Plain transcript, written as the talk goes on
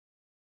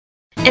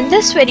In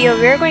this video,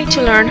 we're going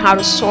to learn how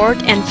to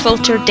sort and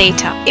filter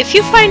data. If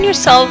you find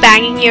yourself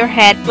banging your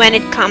head when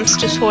it comes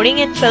to sorting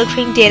and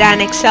filtering data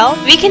in Excel,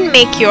 we can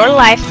make your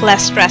life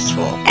less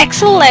stressful.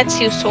 Excel lets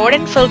you sort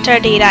and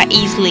filter data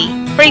easily.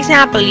 For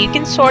example, you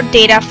can sort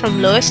data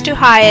from lowest to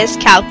highest,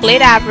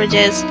 calculate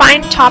averages,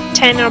 find top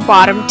 10 or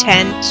bottom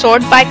 10,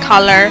 sort by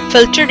color,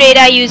 filter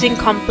data using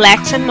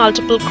complex and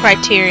multiple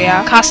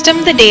criteria, custom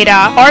the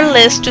data or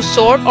list to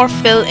sort or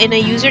fill in a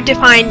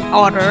user-defined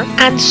order,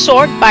 and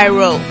sort by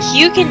row.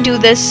 You can do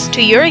this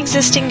to your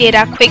existing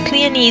data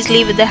quickly and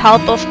easily with the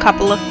help of a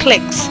couple of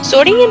clicks.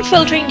 Sorting and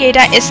filtering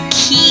data is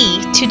key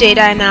to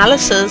data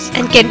analysis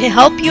and can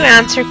help you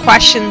answer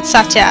questions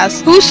such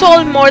as who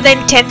sold more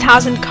than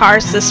 10,000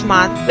 cars this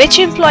month? Which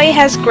employee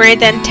has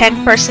greater than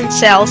 10%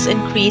 sales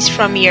increase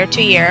from year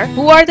to year?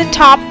 Who are the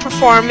top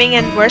performing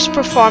and worst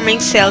performing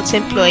sales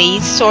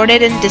employees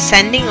sorted in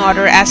descending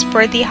order as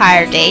per the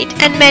hire date?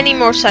 And many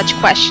more such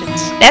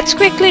questions. Let's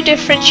quickly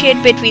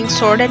differentiate between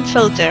sort and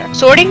filter.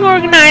 Sorting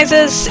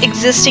organizes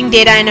existing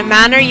data in a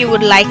manner you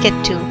would like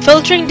it to.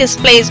 Filtering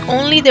displays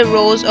only the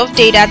rows of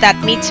data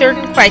that meet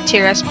certain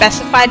criteria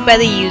specified by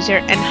the user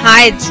and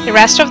hides the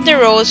rest of the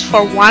rows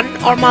for one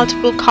or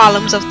multiple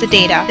columns of the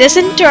data. This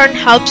in turn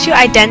helps you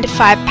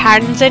identify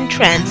patterns and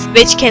trends,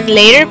 which can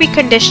later be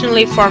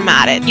conditionally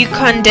formatted. You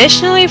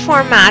conditionally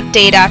format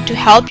data to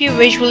help you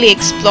visually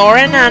explore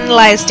and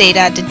analyze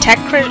data,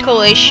 detect critical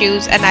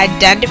issues, and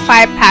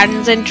identify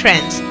patterns and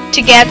trends.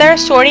 Together,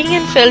 sorting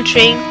and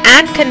filtering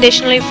and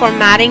conditionally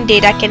formatting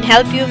data can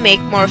help you make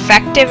more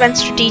effective and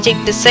strategic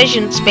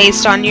decisions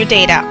based on your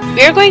data.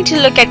 We are going to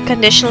look at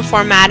conditional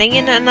formatting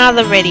in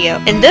another video.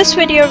 In this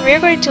video, we are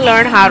going to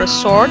learn how to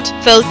sort,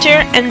 filter,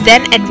 and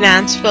then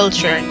advanced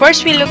filtering.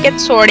 First, we look at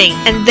sorting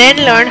and then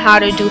learn how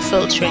to do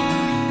filtering.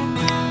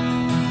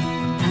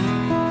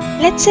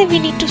 Let's say we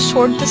need to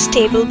sort this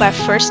table by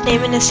first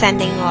name in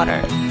ascending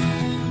order.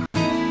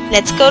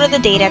 Let's go to the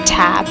Data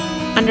tab.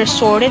 Under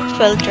Sort and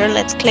Filter,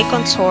 let's click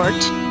on Sort.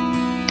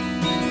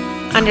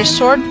 Under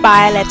Sort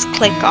By, let's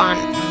click on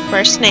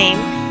First Name.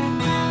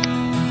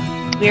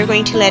 We're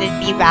going to let it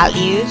be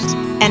Values,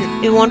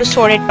 and we want to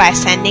sort it by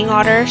ascending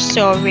order,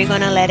 so we're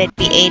going to let it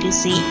be A to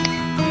Z.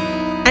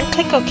 And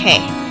click OK.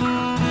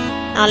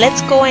 Now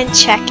let's go and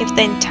check if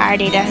the entire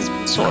data has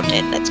been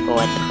sorted. Let's go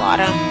at the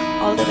bottom,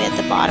 all the way at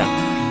the bottom.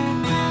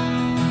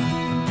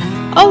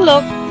 Oh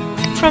look,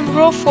 from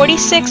row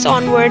 46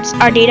 onwards,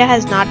 our data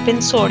has not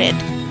been sorted.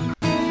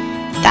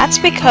 That's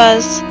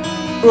because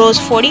rows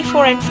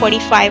 44 and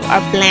 45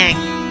 are blank,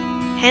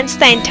 hence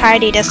the entire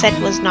dataset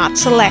was not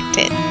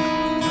selected.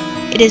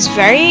 It is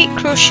very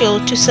crucial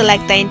to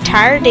select the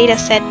entire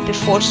dataset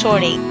before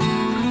sorting,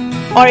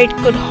 or it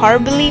could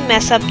horribly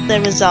mess up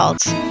the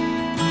results.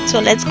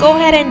 So let's go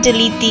ahead and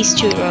delete these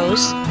two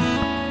rows.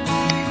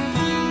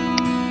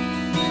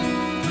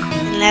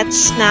 And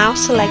let's now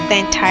select the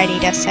entire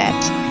dataset.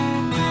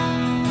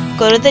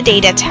 Go to the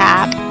Data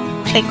tab,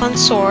 click on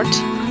Sort,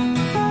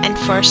 and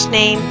first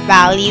name,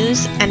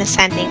 values, and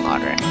ascending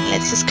order.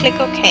 Let's just click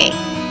OK.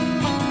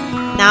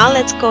 Now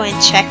let's go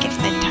and check if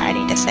the entire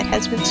dataset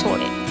has been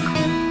sorted.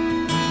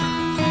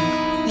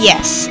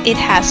 Yes, it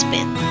has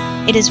been.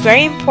 It is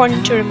very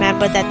important to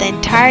remember that the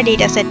entire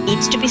dataset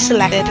needs to be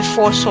selected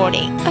before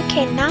sorting.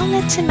 Okay, now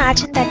let's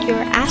imagine that you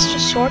are asked to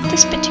sort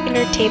this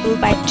particular table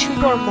by 2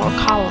 or more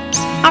columns.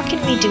 How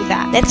can we do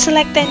that? Let's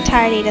select the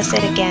entire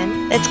dataset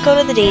again. Let's go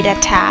to the Data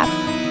tab,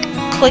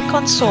 click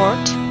on Sort,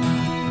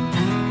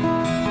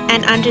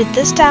 and under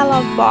this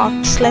dialog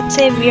box, let's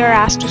say we are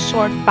asked to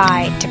sort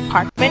by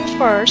department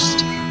first.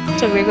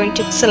 So we're going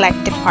to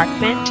select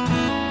department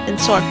and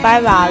sort by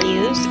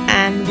values,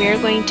 and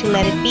we're going to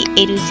let it be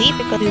A to Z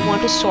because we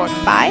want to sort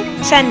by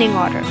ascending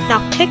order. Now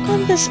click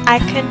on this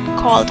icon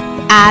called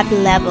Add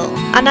Level.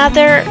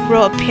 Another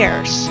row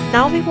appears.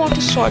 Now we want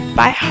to sort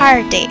by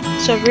hire date.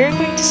 So we're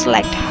going to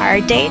select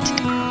hire date.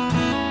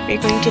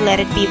 We're going to let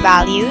it be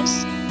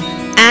values,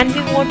 and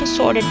we want to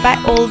sort it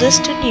by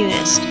oldest to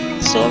newest.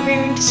 So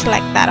we're going to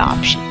select that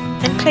option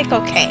and click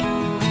OK.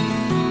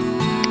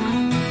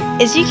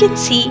 As you can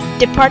see,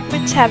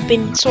 departments have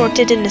been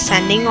sorted in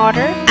ascending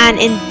order, and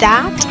in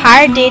that,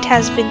 hire date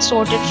has been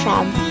sorted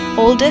from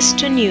oldest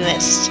to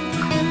newest.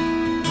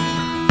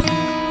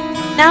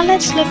 Now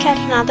let's look at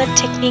another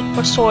technique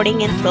for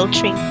sorting and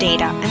filtering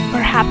data, and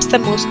perhaps the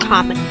most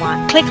common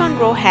one. Click on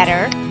Row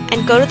Header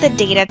and go to the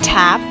Data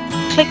tab.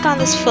 Click on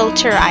this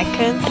filter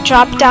icon. A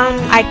drop-down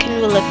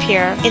icon will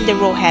appear in the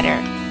row header.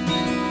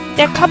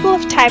 There are a couple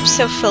of types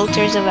of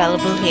filters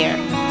available here.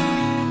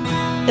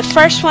 The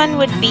first one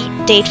would be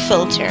date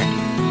filter.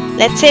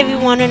 Let's say we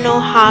want to know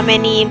how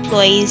many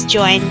employees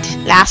joined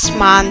last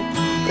month,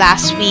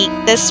 last week,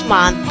 this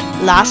month,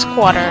 last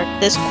quarter,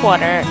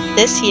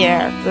 this year,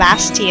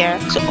 last year.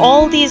 So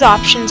all these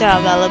options are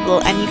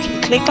available and you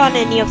can click on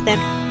any of them.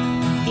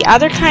 The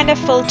other kind of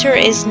filter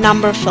is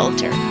number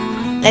filter.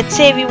 Let's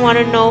say we want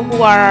to know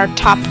who are our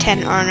top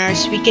 10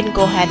 earners. We can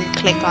go ahead and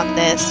click on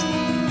this.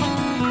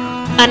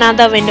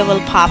 Another window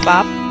will pop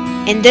up.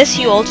 In this,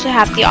 you also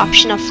have the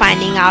option of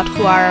finding out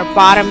who are our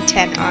bottom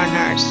 10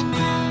 earners.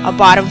 a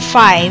bottom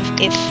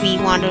 5. If we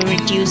want to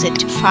reduce it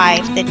to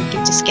 5, then we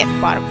can just get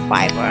bottom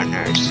 5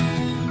 earners.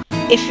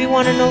 If we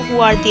want to know who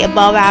are the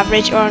above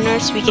average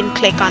earners, we can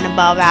click on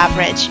above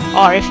average.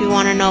 Or if we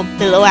want to know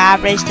below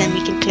average, then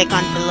we can click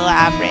on below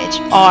average.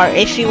 Or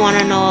if we want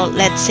to know,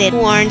 let's say,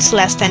 who earns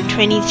less than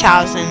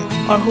 20,000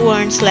 or who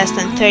earns less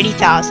than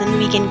 30,000,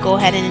 we can go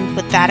ahead and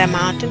input that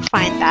amount and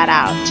find that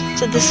out.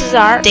 So this is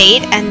our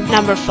date and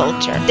number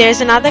filter.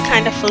 There's another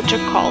kind of filter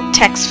called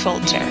text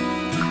filter.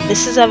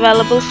 This is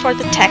available for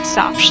the text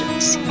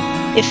options.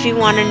 If we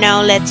want to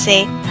know, let's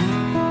say,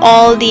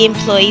 all the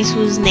employees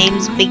whose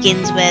names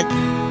begins with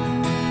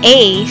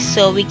A,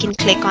 so we can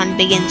click on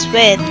begins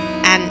with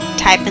and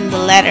type in the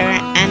letter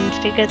and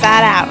figure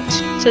that out.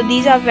 So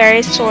these are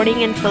various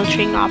sorting and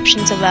filtering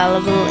options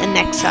available in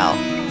Excel.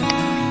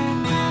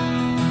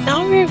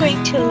 Now we're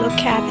going to look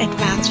at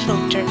advanced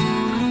filter.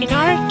 In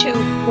order to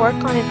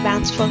work on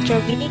advanced filter,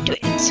 we need to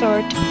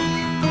insert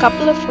a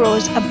couple of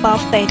rows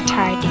above the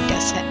entire data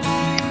set.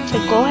 So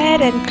go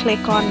ahead and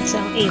click on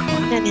cell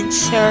A1 and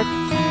insert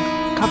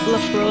couple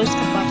of rows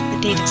above the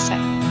data set.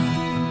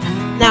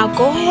 Now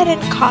go ahead and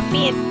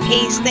copy and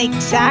paste the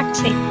exact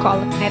same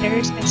column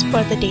headers as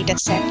per the data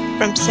set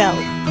from cell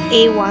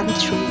A1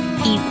 through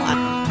E1.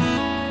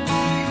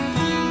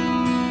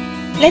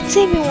 Let's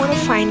say we want to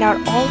find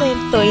out all the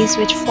employees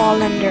which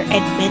fall under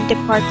admin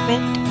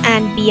department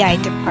and BI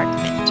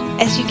department.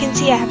 As you can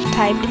see, I have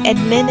typed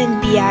admin and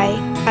BI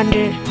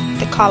under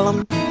the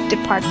column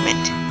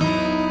department.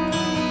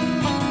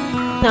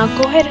 Now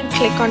go ahead and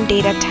click on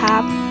data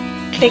tab.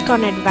 Click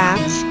on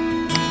Advanced.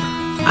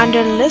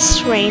 Under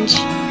List Range,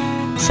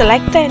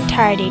 select the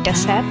entire data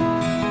set.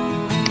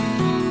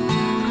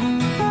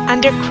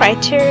 Under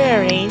Criteria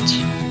Range,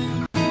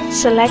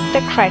 select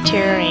the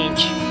Criteria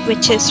Range,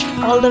 which is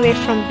all the way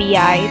from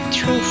BI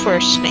through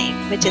first name,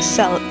 which is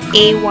cell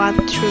A1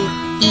 through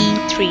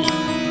E3.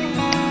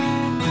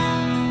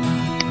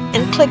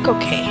 And click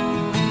OK.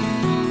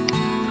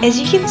 As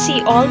you can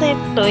see, all the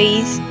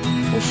employees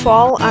who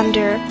fall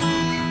under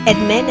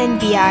admin and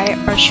BI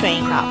are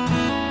showing up.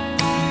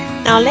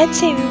 Now let's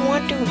say we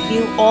want to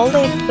view all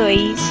the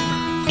employees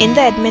in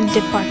the admin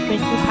department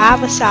who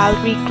have a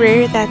salary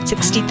greater than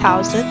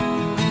 60,000,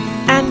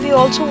 and we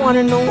also want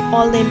to know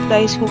all the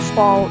employees who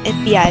fall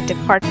in BI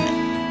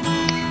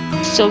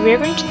department. So we're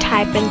going to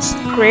type in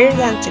greater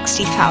than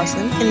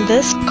 60,000 in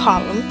this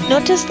column.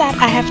 Notice that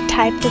I have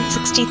typed in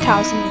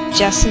 60,000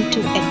 adjacent to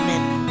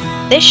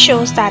admin. This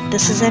shows that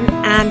this is an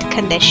AND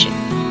condition.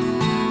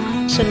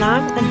 So now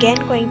I'm again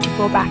going to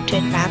go back to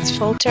advanced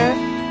filter.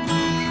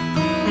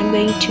 I'm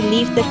going to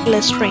leave the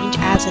list range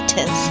as it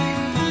is,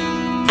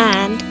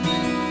 and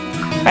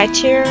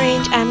criteria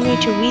range, I'm going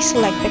to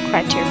reselect the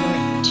criteria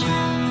range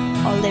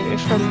all the way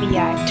from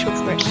BI through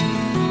first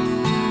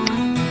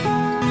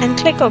and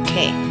click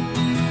OK.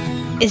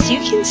 As you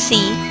can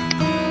see,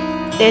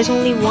 there's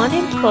only one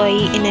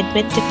employee in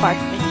admin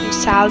department whose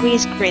salary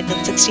is greater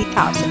than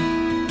 60,000,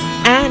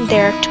 and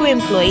there are two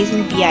employees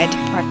in BI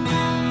department.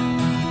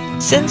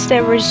 Since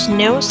there was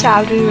no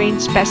salary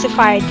range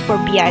specified for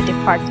BI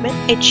department,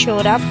 it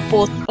showed up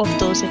both of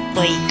those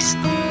employees.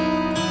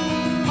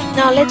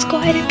 Now let's go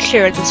ahead and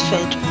clear this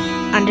filter.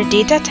 Under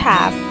Data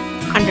tab,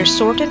 under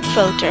Sort and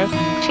Filter,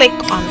 click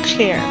on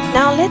Clear.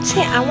 Now let's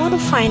say I want to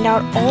find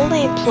out all the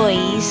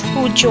employees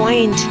who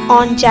joined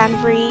on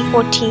January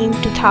 14,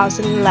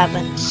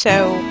 2011.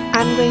 So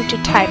I'm going to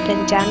type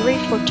in January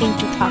 14,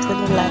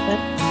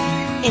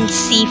 2011 in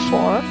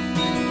C4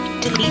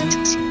 to delete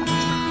 60,000.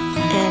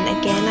 And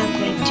again, I'm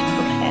going to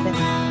go ahead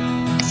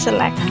and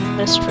select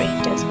list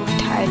range as the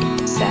entire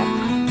data set.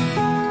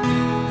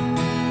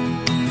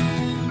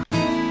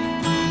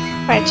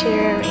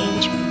 Criteria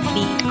range would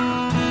be the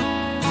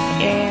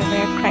area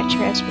where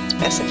criteria has been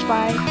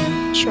specified.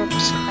 Be sure to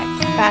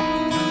select that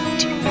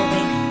particular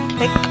range.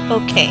 Click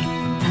OK.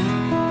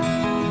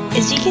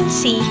 As you can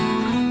see,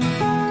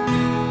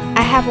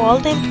 I have all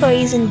the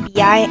employees in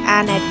BI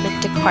and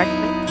admin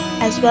department,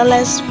 as well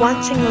as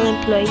one single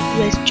employee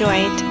who has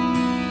joined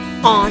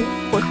on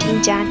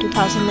 14 Jan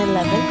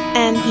 2011,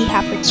 and he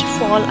happens to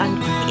fall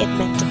under the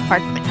admin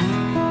department.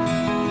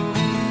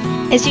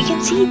 As you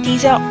can see,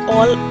 these are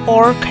all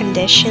OR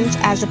conditions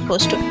as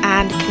opposed to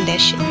AND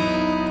condition.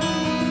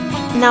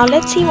 Now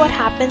let's see what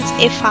happens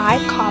if I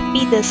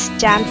copy this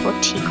Jan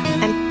 14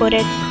 and put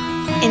it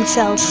in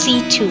cell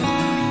C2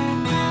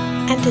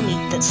 and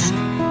delete this.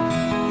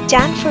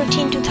 Jan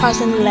 14,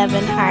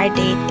 2011 hire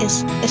date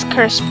is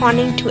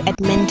corresponding to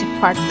admin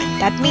department.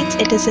 That means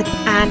it is an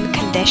AND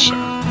condition.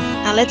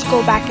 Now let's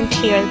go back and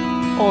clear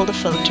all the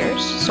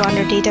filters. So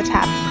under Data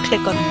tab,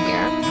 click on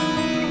Clear.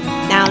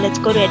 Now let's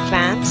go to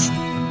Advanced.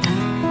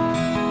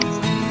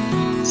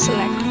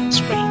 Select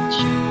List Range.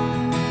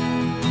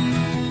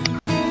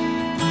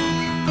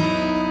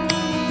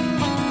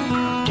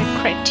 Under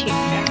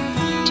Criteria,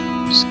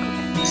 just go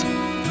ahead and select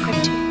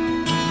Criteria.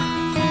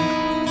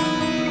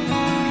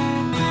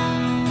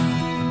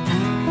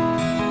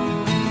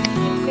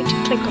 I'm going to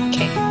click OK.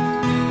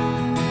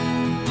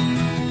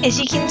 As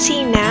you can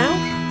see now,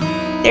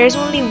 There is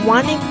only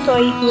one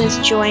employee who has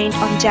joined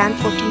on Jan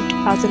 14,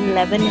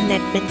 2011 in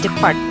admin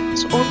department.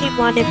 So only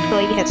one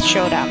employee has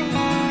showed up.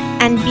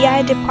 And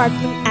BI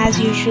department as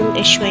usual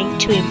is showing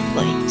 2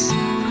 employees.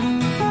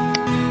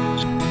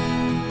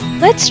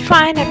 Let's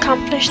try and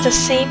accomplish the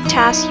same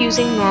task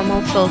using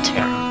normal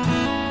filter.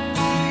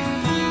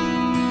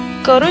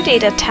 Go to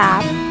Data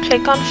tab,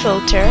 click on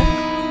Filter.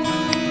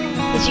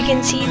 As you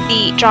can see,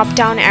 the drop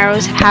down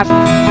arrows have.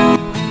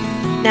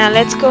 Now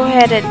let's go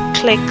ahead and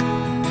click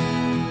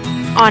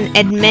on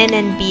Admin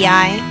and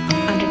BI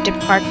under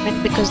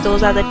Department, because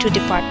those are the 2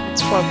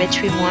 departments for which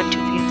we want to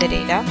view the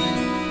data.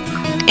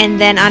 And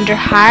then under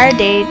Hire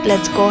Date,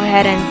 let's go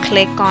ahead and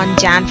click on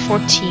Jan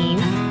 14.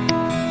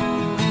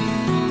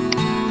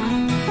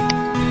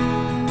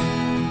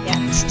 Yeah,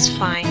 this is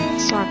fine.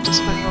 So I'm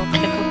just going to go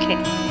click OK.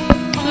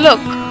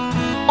 Look,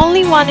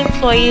 only one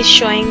employee is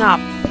showing up,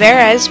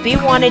 whereas we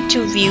wanted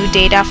to view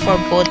data for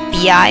both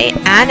BI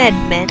and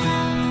admin.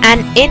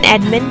 And in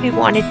admin, we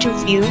wanted to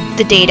view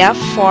the data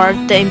for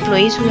the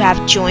employees who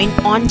have joined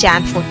on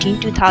Jan 14,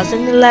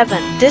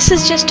 2011. This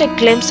is just a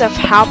glimpse of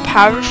how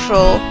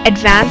powerful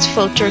advanced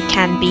filter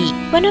can be.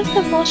 One of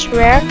the most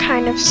rare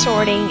kind of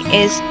sorting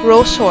is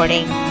row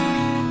sorting.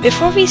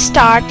 Before we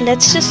start,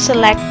 let's just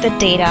select the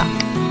data.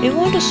 We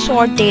want to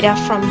sort data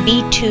from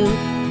B2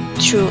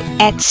 through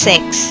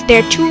H6.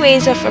 There are 2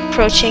 ways of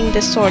approaching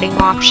the sorting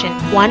option.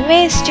 One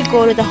way is to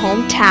go to the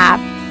Home tab.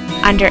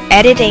 Under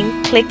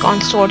Editing, click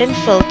on Sort and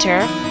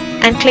Filter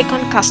and click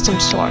on Custom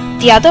Sort.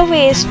 The other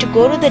way is to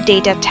go to the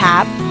Data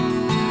tab.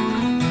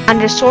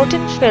 Under Sort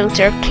and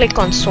Filter, click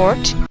on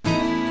Sort.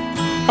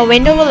 A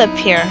window will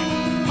appear.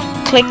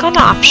 Click on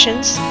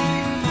Options.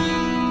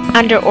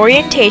 Under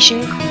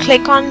Orientation,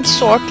 click on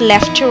Sort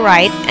Left to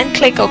Right and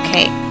click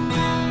OK.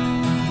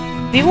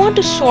 We want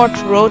to sort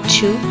row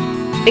 2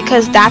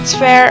 because that's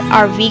where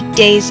our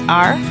weekdays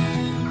are.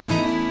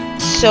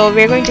 So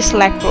we're going to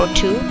select row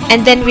 2,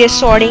 and then we are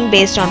sorting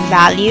based on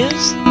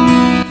values.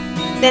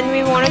 Then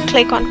we want to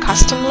click on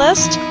Custom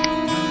List,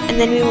 and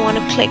then we want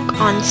to click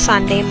on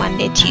Sunday,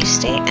 Monday,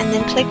 Tuesday, and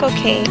then click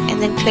OK,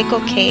 and then click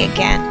OK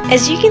again.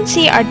 As you can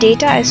see, our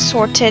data is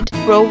sorted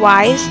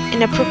row-wise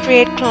in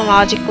appropriate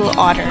chronological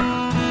order.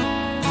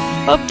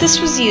 Hope this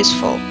was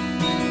useful.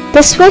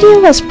 This video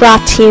was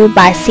brought to you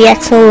by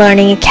CXO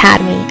Learning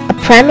Academy, a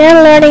premier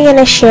learning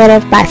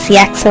initiative by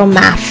CXO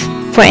Math.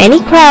 For any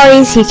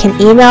queries, you can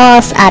email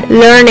us at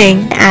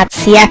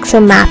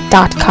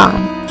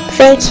learning@cxomap.com.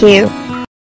 Thank you.